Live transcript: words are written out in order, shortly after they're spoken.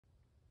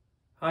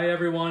Hi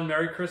everyone,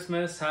 Merry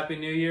Christmas, Happy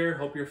New Year.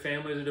 Hope your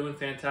families are doing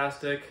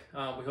fantastic.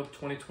 We hope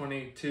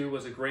 2022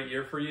 was a great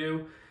year for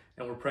you,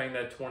 and we're praying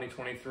that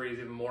 2023 is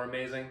even more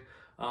amazing.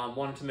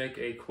 Wanted to make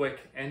a quick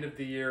end of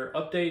the year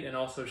update and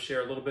also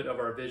share a little bit of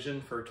our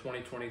vision for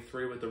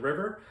 2023 with the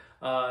River.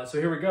 So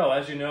here we go.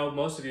 As you know,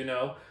 most of you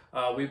know,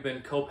 we've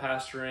been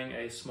co-pastoring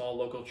a small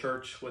local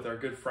church with our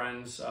good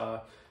friends,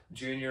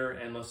 Junior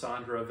and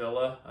Lysandra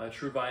Avila, a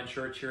True Vine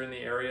Church here in the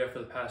area for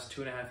the past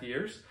 2.5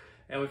 years.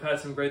 And we've had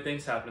some great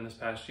things happen this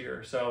past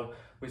year. So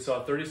we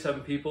saw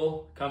 37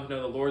 people come to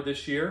know the Lord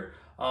this year.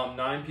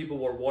 9 people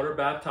were water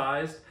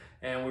baptized,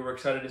 and we were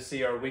excited to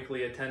see our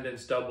weekly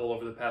attendance double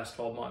over the past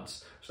 12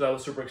 months. So that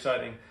was super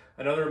exciting.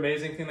 Another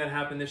amazing thing that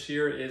happened this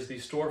year is the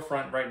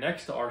storefront right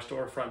next to our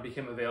storefront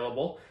became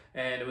available.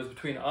 And it was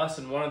between us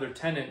and one other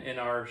tenant in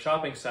our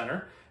shopping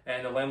center.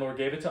 And the landlord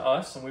gave it to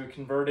us, and we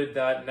converted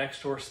that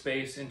next door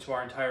space into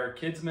our entire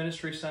kids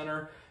ministry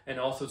center. And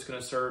also it's going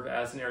to serve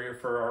as an area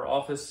for our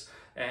office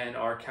and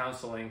our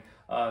counseling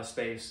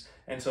space.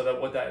 And so that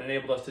what that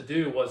enabled us to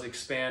do was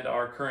expand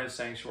our current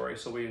sanctuary.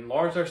 So we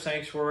enlarged our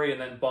sanctuary and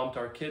then bumped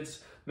our kids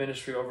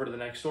ministry over to the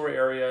next door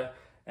area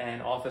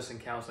and office and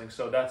counseling.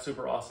 So that's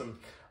super awesome.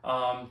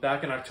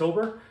 Back in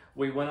October,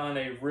 we went on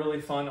a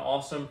really fun,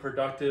 awesome,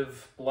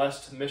 productive,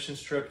 blessed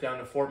missions trip down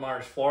to Fort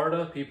Myers,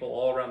 Florida. People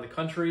all around the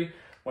country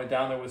went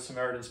down there with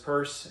Samaritan's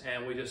Purse,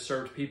 and we just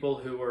served people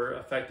who were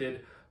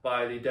affected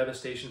by the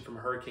devastation from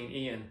Hurricane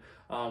Ian.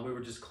 We were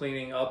just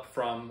cleaning up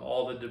from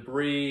all the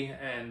debris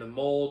and the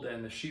mold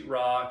and the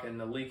sheetrock and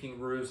the leaking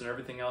roofs and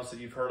everything else that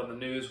you've heard on the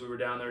news. We were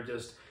down there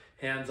just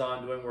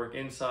hands-on doing work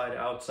inside,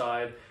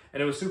 outside,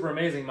 and it was super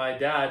amazing. My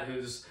dad,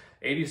 who's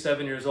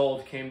 87 years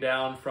old, came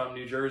down from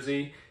New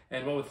Jersey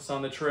and went with us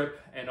on the trip,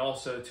 and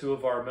also 2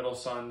 of our middle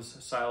sons,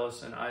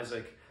 Silas and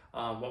Isaac,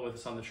 went with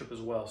us on the trip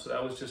as well. So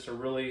that was just a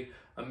really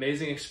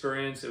amazing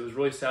experience. It was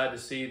really sad to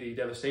see the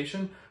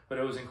devastation, but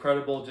it was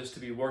incredible just to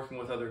be working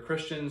with other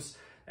Christians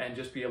and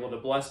just be able to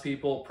bless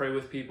people, pray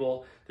with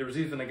people. There was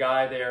even a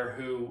guy there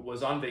who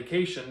was on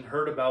vacation,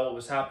 heard about what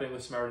was happening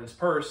with Samaritan's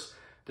Purse,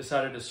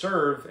 decided to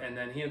serve, and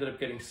then he ended up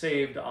getting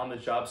saved on the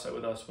job site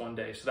with us one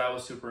day. So that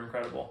was super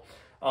incredible.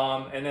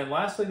 And then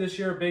lastly this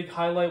year, a big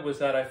highlight was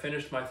that I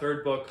finished my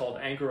 3rd book called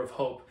Anchor of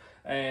Hope.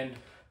 And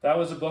that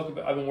was a book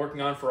I've been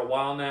working on for a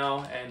while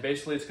now, and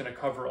basically it's going to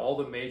cover all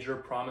the major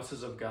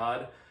promises of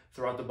God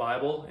throughout the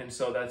Bible. And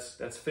so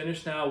that's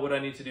finished now. What I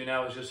need to do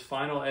now is just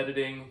final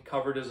editing,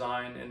 cover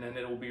design, and then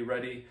it will be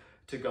ready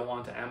to go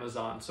on to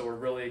Amazon. So we're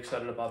really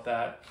excited about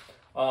that.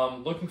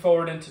 Looking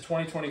forward into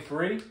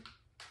 2023,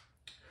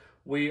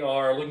 we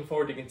are looking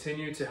forward to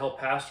continue to help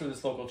pastor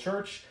this local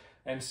church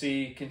and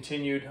see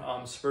continued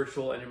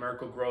spiritual and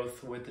numerical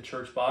growth with the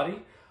church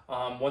body.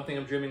 One thing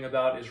I'm dreaming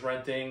about is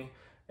renting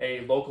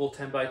a local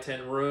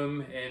 10x10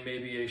 room and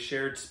maybe a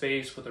shared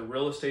space with a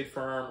real estate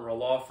firm or a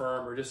law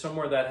firm, or just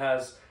somewhere that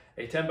has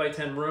a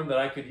 10x10 room that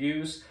I could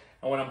use.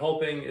 And what I'm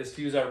hoping is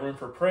to use that room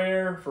for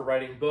prayer, for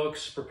writing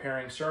books,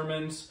 preparing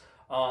sermons,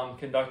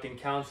 conducting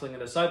counseling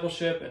and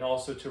discipleship, and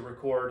also to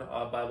record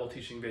Bible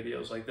teaching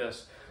videos like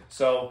this.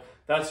 So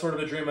that's sort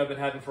of a dream I've been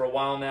having for a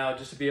while now,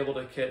 just to be able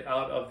to get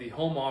out of the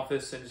home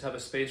office and just have a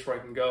space where I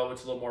can go.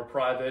 It's a little more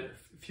private,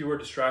 fewer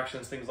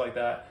distractions, things like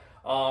that.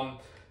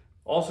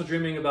 Also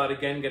dreaming about,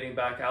 again, getting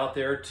back out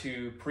there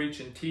to preach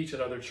and teach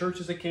at other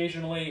churches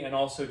occasionally, and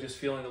also just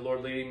feeling the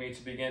Lord leading me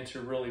to begin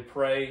to really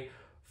pray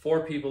for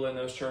people in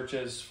those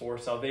churches for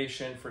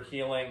salvation, for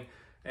healing,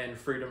 and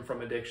freedom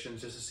from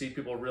addictions, just to see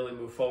people really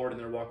move forward in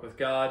their walk with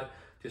God,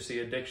 to see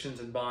addictions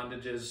and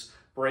bondages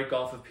break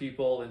off of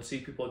people, and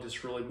see people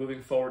just really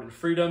moving forward in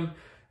freedom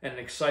and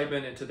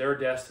excitement into their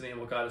destiny and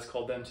what God has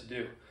called them to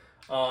do.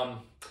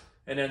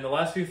 And then the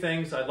last few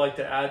things, I'd like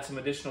to add some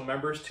additional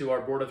members to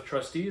our board of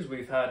trustees.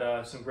 We've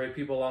had some great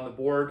people on the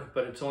board,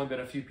 but it's only been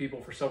a few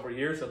people for several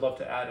years. I'd love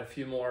to add a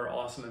few more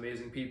awesome,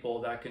 amazing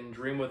people that can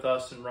dream with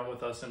us and run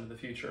with us into the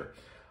future.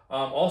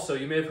 Also,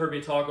 you may have heard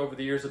me talk over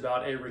the years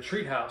about a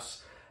retreat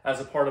house as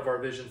a part of our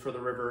vision for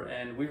the River,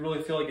 and we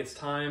really feel like it's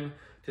time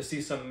to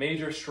see some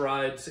major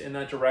strides in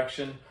that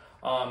direction.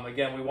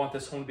 Again, we want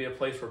this home to be a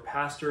place where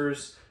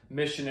pastors,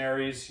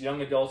 missionaries,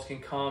 young adults can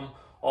come.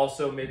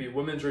 Also, maybe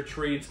women's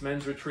retreats,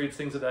 men's retreats,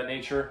 things of that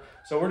nature.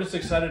 So we're just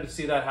excited to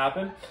see that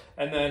happen.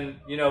 And then,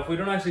 if we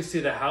don't actually see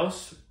the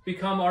house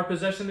become our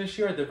possession this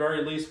year, at the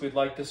very least, we'd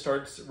like to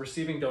start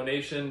receiving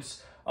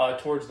donations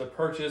towards the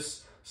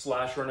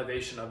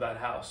purchase/renovation of that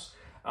house.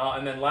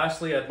 And then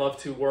lastly, I'd love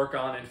to work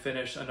on and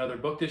finish another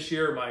book this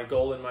year. My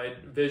goal and my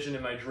vision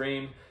and my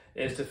dream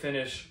is to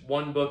finish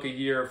 1 book a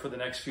year for the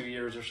next few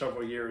years or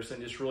several years,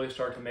 and just really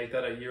start to make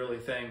that a yearly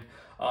thing.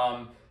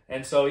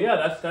 And so,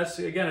 yeah, that's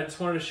again, I just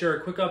wanted to share a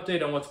quick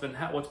update on what's been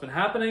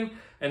happening,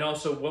 and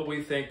also what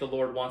we think the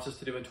Lord wants us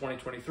to do in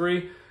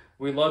 2023.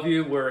 We love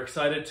you. We're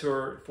excited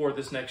for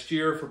this next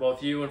year, for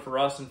both you and for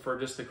us, and for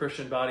just the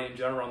Christian body in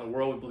general around the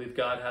world. We believe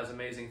God has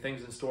amazing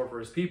things in store for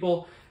his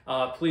people.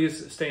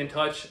 Please stay in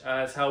touch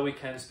as how we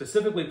can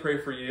specifically pray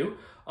for you.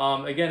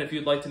 Again, if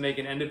you'd like to make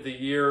an end of the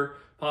year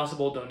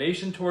possible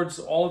donation towards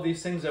all of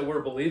these things that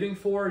we're believing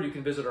for, you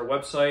can visit our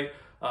website,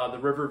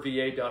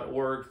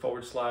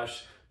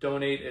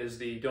 theriverva.org/donate is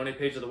the donate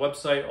page of the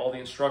website. All the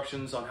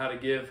instructions on how to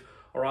give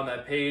are on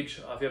that page.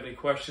 If you have any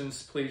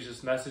questions, please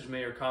just message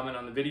me or comment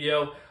on the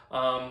video.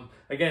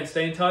 Again,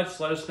 stay in touch.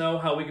 Let us know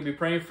how we can be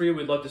praying for you.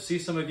 We'd love to see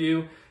some of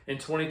you in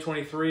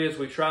 2023 as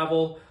we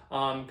travel.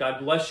 God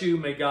bless you.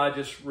 May God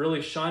just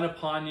really shine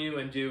upon you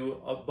and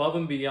do above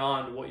and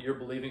beyond what you're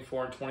believing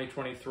for in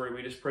 2023.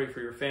 We just pray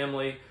for your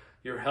family,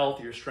 your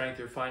health, your strength,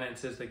 your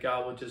finances, that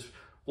God will just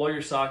blow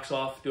your socks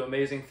off, do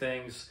amazing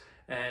things,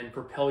 and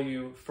propel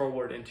you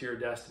forward into your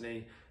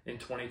destiny in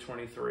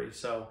 2023.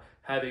 So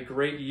have a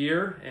great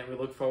year, and we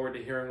look forward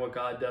to hearing what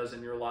God does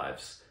in your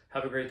lives.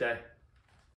 Have a great day.